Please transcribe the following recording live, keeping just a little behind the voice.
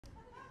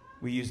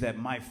We used that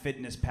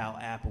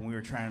MyfitnessPal app when we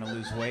were trying to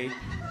lose weight.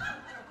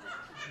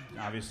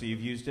 Obviously,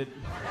 you've used it.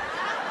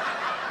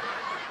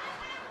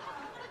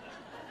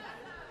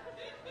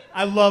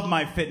 I love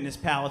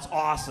MyFitnessPal. It's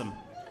awesome.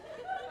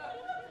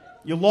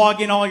 You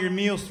log in all your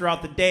meals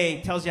throughout the day.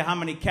 It tells you how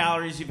many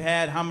calories you've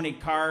had, how many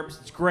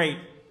carbs. It's great.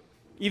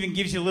 Even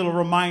gives you little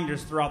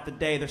reminders throughout the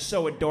day. They're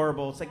so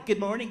adorable. It's like, good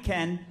morning,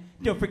 Ken.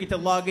 Don't forget to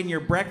log in your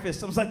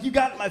breakfast. I was like, you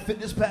got it,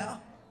 MyFitnessPal.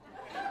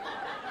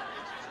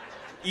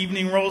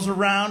 Evening rolls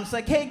around. It's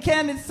like, hey,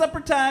 Ken, it's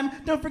supper time.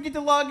 Don't forget to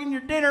log in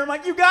your dinner. I'm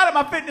like, you got it,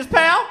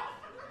 MyFitnessPal.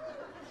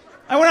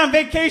 I went on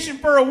vacation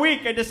for a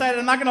week. I decided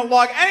I'm not going to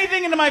log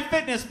anything into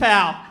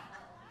MyFitnessPal.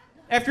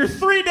 After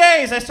 3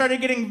 days, I started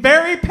getting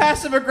very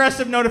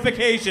passive-aggressive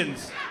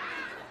notifications.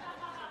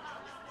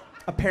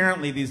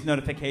 Apparently, these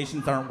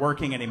notifications aren't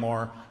working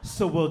anymore,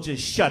 so we'll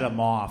just shut them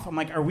off. I'm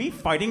like, are we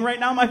fighting right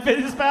now,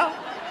 MyFitnessPal?